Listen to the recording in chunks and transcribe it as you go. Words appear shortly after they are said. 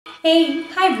Hey,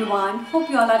 hi everyone. Hope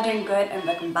you all are doing good and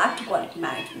welcome back to Quality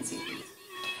Management series.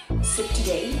 So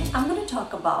today I'm going to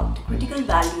talk about the critical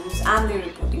values and their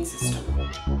reporting system.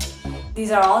 These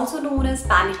are also known as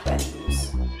panic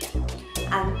values.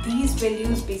 And these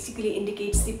values basically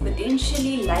indicates the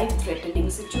potentially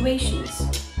life-threatening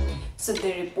situations. So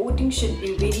the reporting should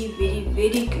be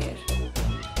very clear.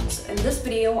 So in this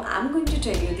video, I'm going to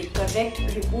tell you the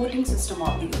correct reporting system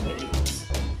of these values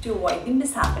to avoid the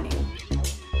mishappening.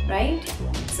 Right?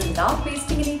 So without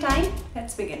wasting any time,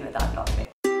 let's begin with our topic.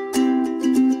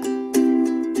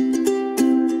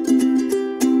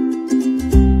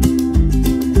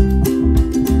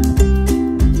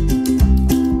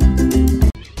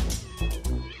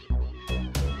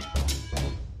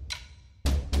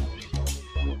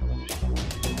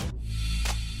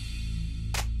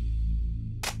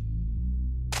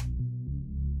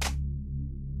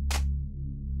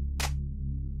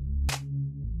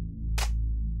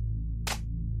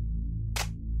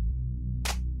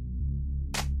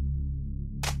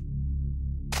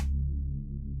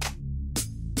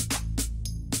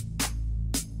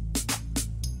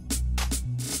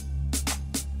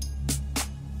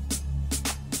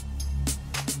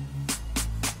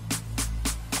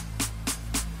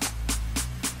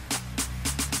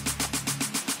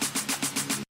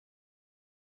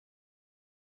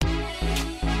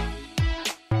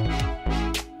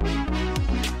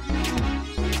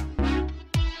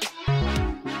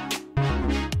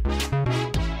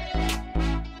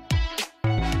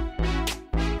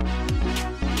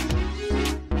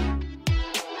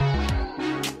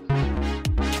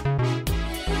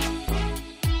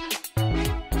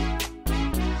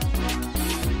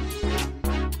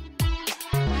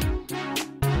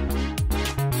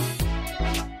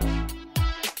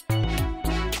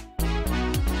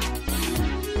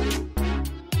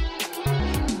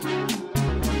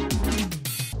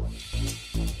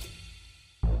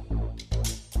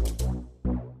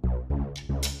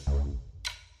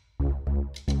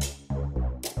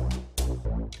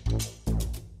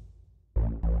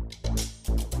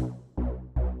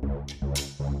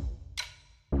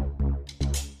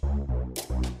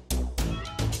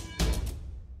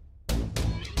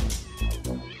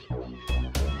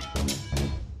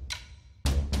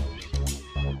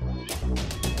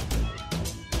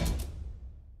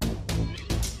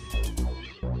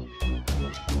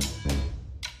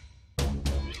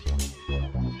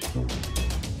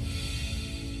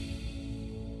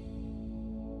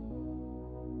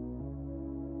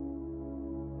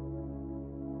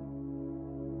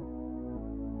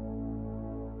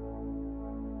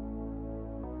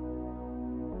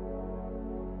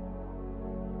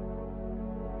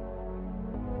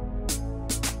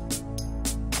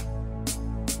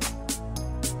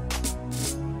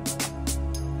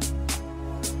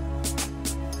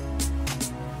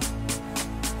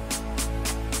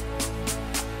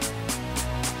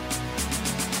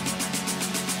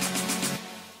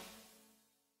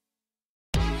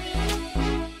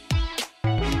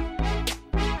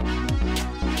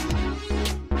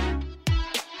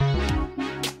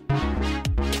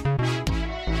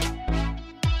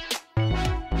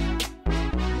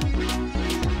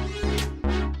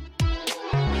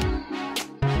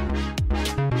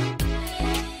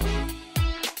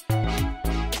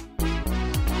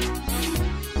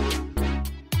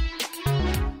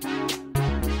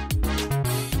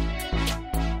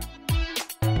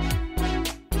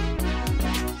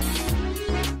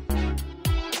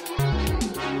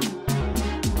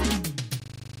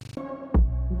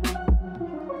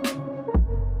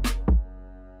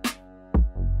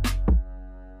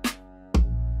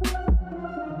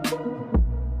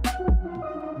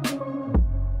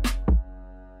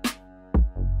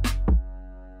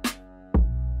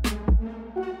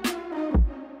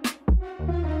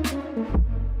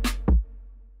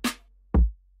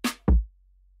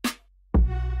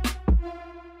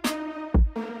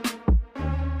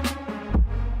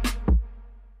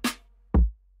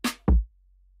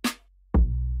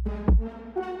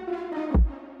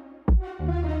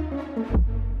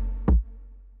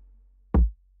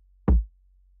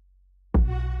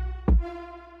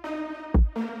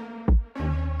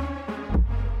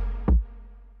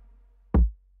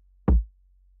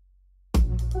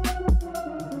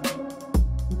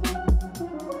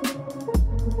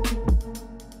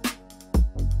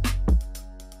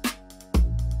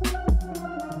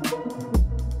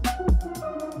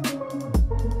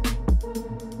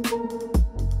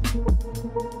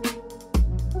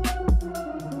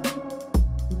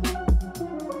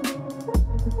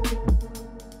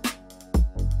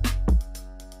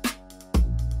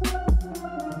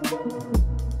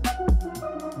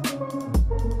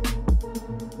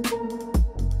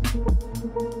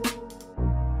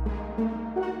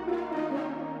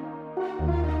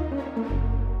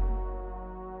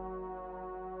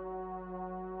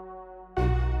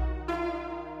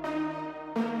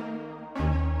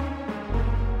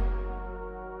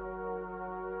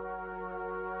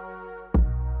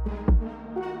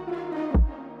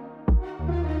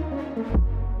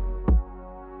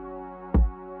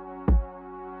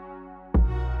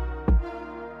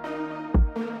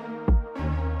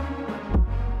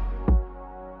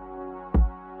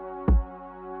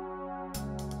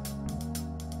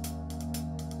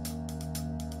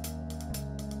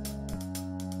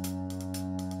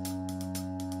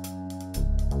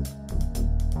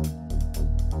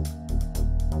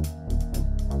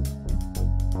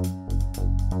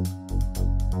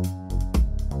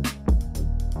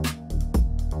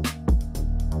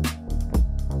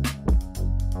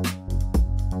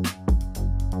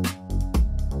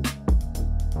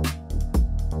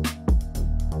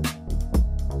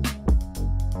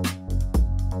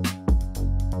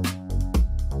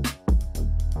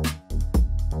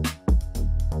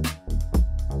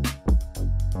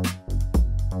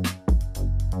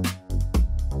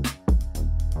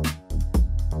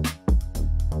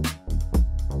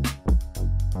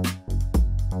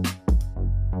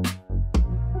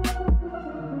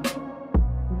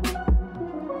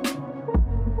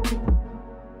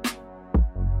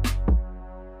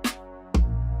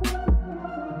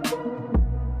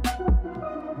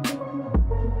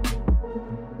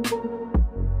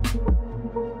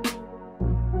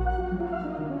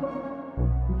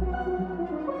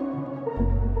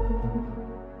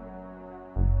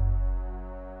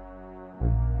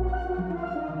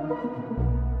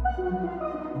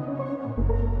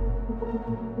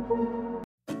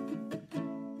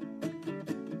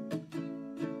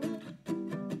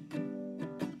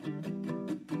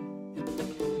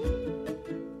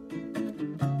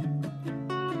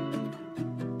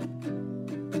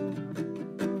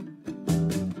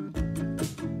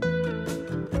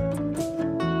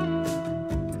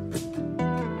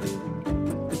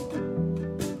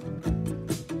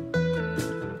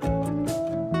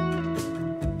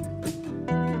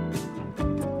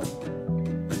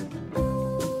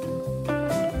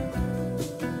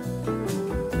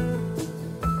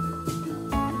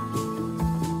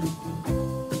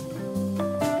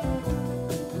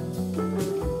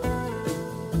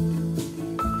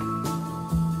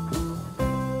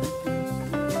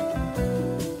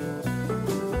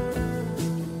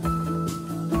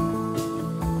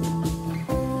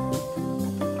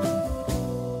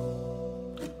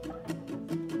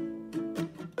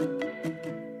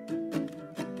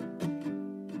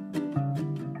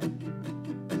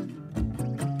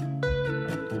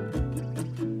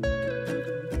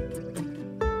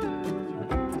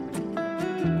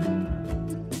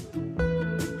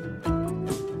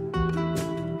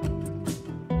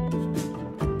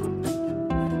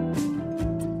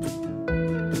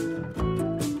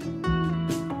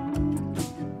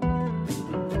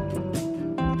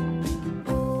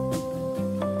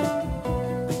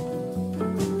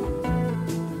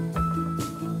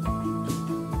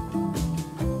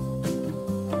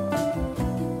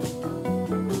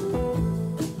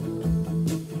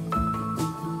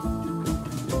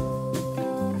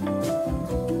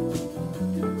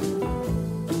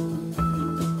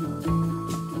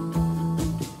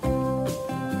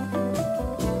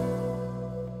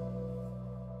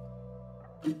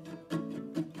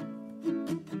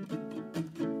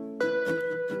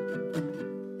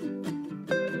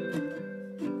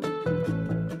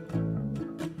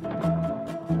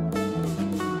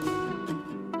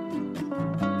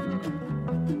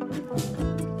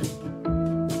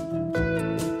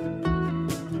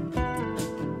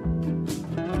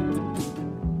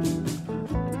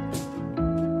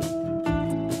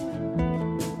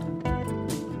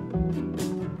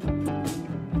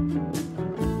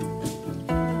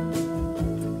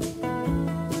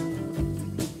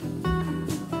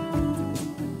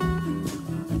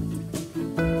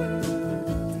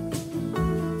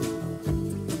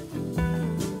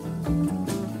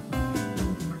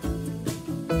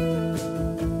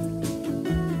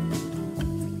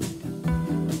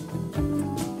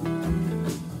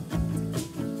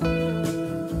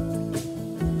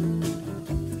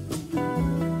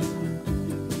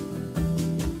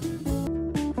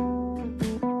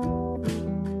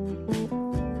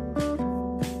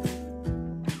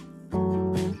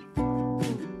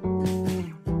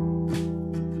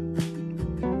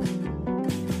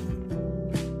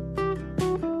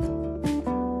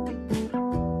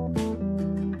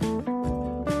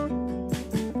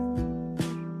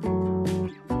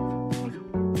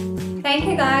 Thank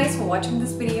you guys for watching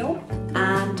this video,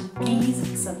 and please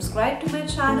subscribe to my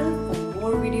channel for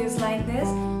more videos like this,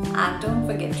 and don't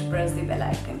forget to press the bell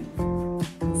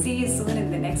icon. See you soon in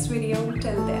the next video.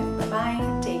 Till then.